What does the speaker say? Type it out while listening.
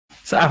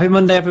So happy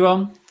Monday,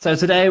 everyone. So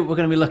today we're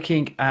going to be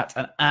looking at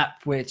an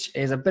app which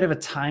is a bit of a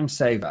time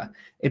saver.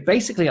 It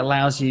basically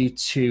allows you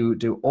to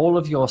do all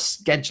of your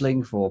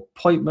scheduling for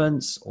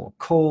appointments or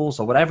calls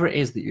or whatever it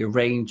is that you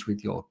arrange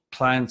with your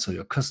clients or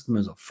your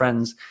customers or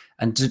friends,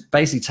 and to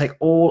basically take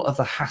all of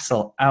the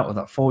hassle out of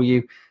that for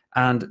you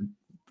and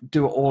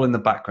do it all in the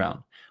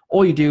background.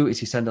 All you do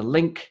is you send a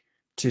link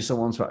to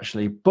someone to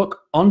actually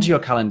book onto your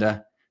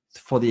calendar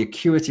for the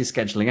Acuity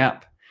scheduling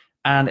app,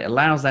 and it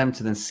allows them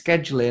to then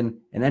schedule in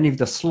any of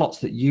the slots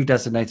that you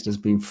designated as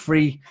being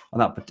free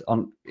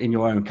in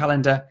your own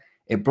calendar.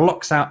 It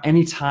blocks out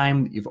any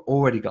time that you've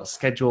already got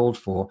scheduled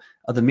for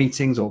other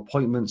meetings or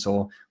appointments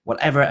or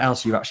whatever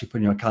else you actually put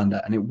in your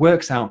calendar, and it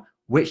works out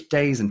which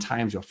days and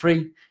times you're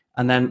free,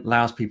 and then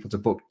allows people to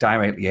book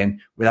directly in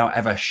without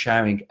ever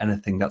sharing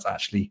anything that's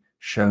actually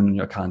shown on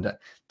your calendar.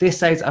 This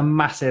saves a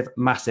massive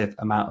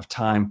amount of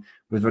time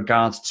with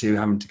regards to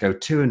having to go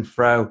to and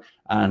fro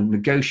and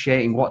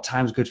negotiating what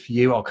time's good for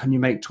you. Or can you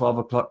make 12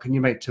 o'clock? Can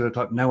you make 2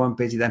 o'clock? No, I'm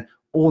busy then.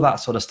 All that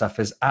sort of stuff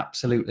is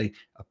absolutely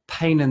a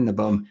pain in the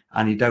bum,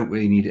 and you don't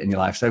really need it in your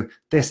life. So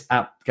this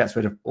app gets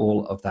rid of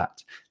all of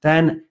that.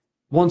 Then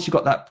once you've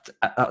got that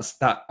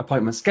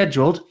appointment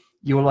scheduled,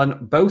 you will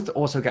both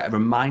also get a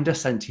reminder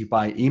sent to you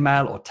by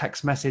email or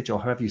text message or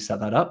however you set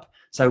that up,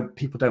 so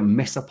people don't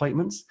miss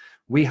appointments.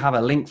 We have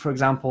a link, for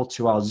example,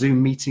 to our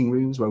Zoom meeting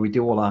rooms where we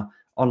do all our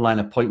online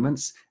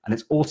appointments, and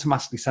it's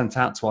automatically sent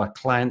out to our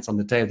clients on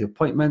the day of the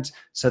appointment,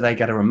 so they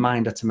get a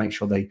reminder to make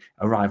sure they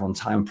arrive on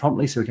time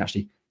promptly, so we can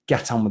actually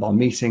get on with our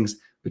meetings,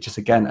 which is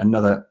again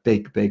another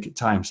big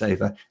time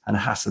saver and a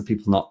hassle of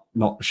people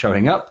not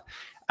showing up.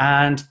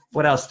 And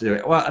what else to do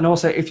it? Well, and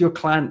also if your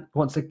client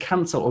wants to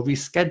cancel or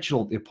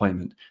reschedule the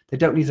appointment, they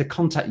don't need to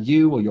contact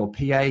you or your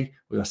PA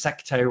or your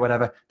secretary or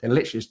whatever. They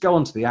literally just go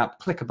onto the app,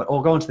 click a button,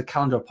 or go onto the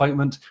calendar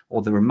appointment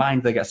or the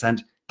reminder they get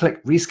sent,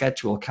 click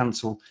reschedule or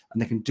cancel,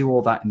 and they can do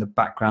all that in the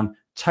background,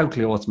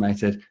 totally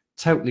automated,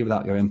 totally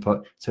without your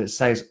input. So it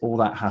saves all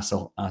that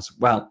hassle as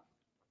well.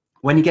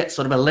 When you get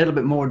sort of a little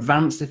bit more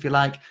advanced, if you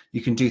like,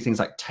 you can do things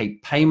like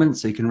take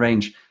payments. So you can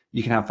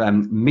have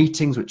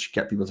meetings which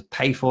get people to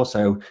pay for.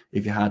 So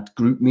if you had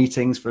group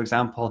meetings, for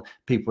example,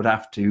 people would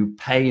have to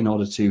pay in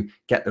order to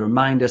get the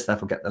reminders,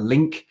 therefore get the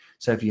link.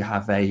 So if you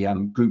have a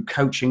group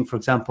coaching, for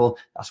example,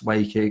 that's where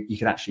you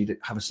can actually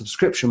have a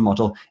subscription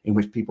model in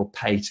which people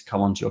pay to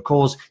come onto your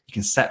calls. You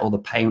can set all the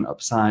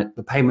payment side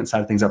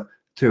of things up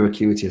through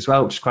Acuity as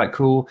well, which is quite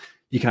cool.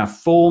 You can have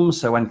forms.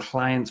 So when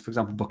clients, for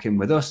example, book in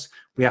with us,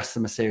 we ask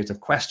them a series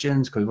of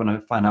questions because we want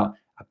to find out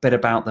a bit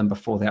about them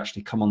before they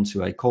actually come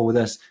onto a call with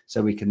us,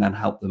 so we can then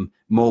help them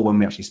more when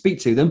we actually speak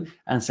to them.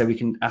 And so we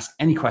can ask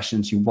any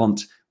questions you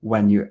want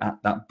when you're at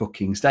that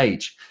booking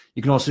stage.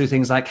 You can also do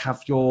things like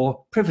have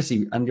your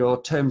privacy and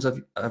your terms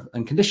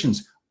and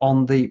conditions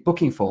on the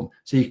booking form,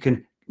 so you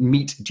can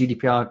meet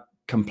GDPR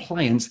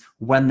compliance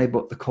when they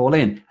book the call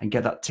in and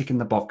get that tick in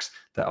the box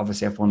that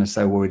obviously everyone is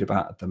so worried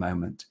about at the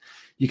moment.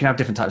 You can have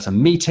different types of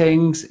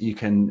meetings. You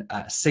can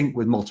sync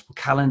with multiple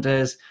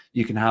calendars.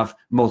 You can have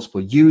multiple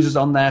users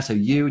on there, so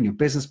you and your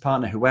business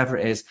partner, whoever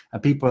it is,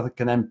 and people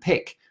can then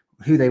pick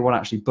who they want to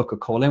actually book a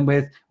call in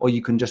with, or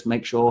you can just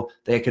make sure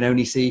they can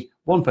only see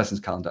one person's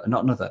calendar and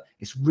not another.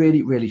 It's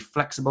really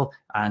flexible,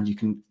 and you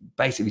can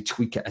basically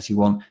tweak it as you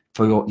want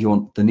for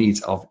the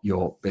needs of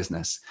your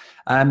business.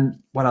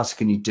 What else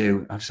can you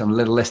do? I've just done a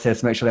little list here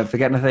to make sure I don't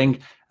forget anything.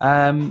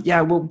 Yeah,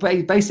 well,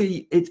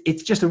 basically,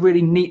 it's just a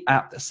really neat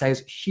app that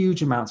saves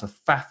huge amounts of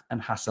faff and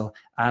hassle,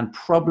 and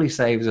probably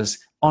saves us,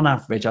 on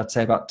average, I'd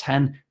say about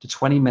 10 to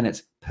 20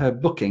 minutes per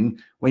booking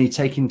when you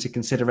take into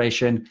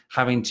consideration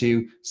having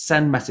to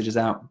send messages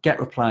out, get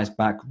replies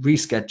back,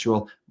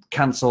 reschedule,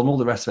 cancel, and all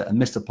the rest of it, and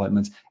missed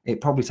appointments. It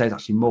probably saves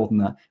actually more than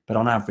that, but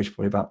on average,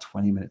 probably about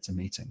 20 minutes a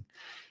meeting.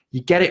 You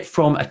get it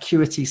from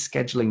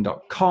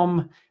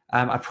acuityscheduling.com.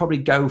 I'd probably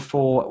go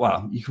for,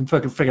 well, you can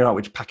figure out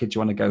which package you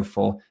want to go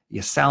for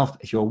yourself.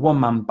 If you're a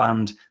one-man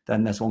band,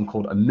 then there's one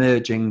called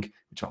Emerging,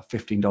 which is about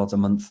 $15 a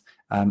month.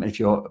 And if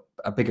you're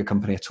a bigger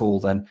company at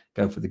all, then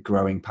go for the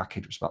Growing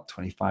package, which is about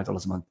 $25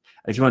 a month.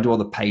 And if you want to do all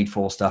the paid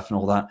for stuff and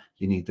all that,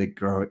 you need the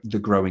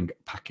Growing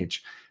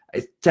package.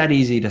 It's dead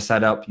easy to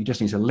set up. You just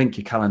need to link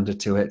your calendar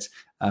to it.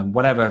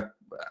 Whatever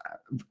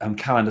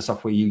calendar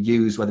software you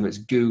use, whether it's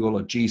Google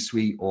or G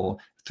Suite or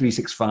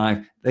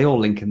 365, they all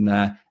link in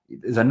there.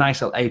 There's a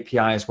nice little API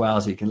as well,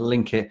 so you can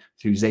link it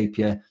through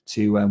Zapier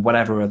to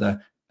whatever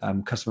other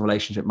customer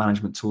relationship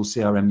management tool,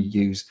 CRM you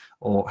use,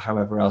 or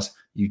however else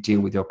you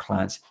deal with your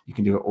clients. You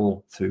can do it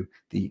all through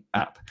the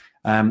app.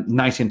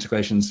 Nice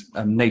integrations,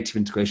 native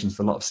integrations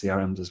for a lot of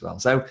CRMs as well.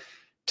 So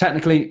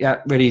technically,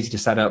 yeah, really easy to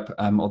set up,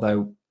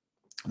 although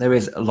there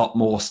is a lot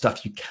more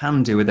stuff you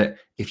can do with it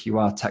if you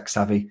are tech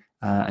savvy,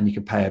 and you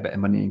can pay a bit of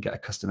money and get a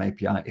custom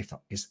API if that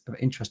is of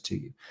interest to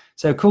you.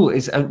 So cool,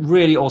 it's a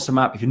really awesome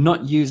app. If you're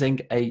not using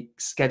a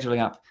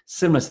scheduling app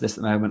similar to this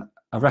at the moment,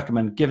 I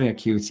recommend giving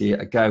Acuity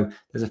a go.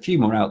 There's a few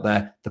more out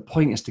there. The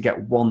point is to get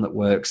one that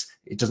works.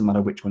 It doesn't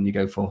matter which one you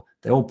go for.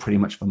 They're all pretty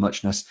much for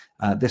muchness.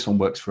 This one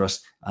works for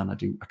us, and I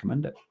do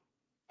recommend it.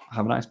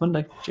 Have a nice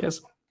Monday.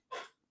 Cheers.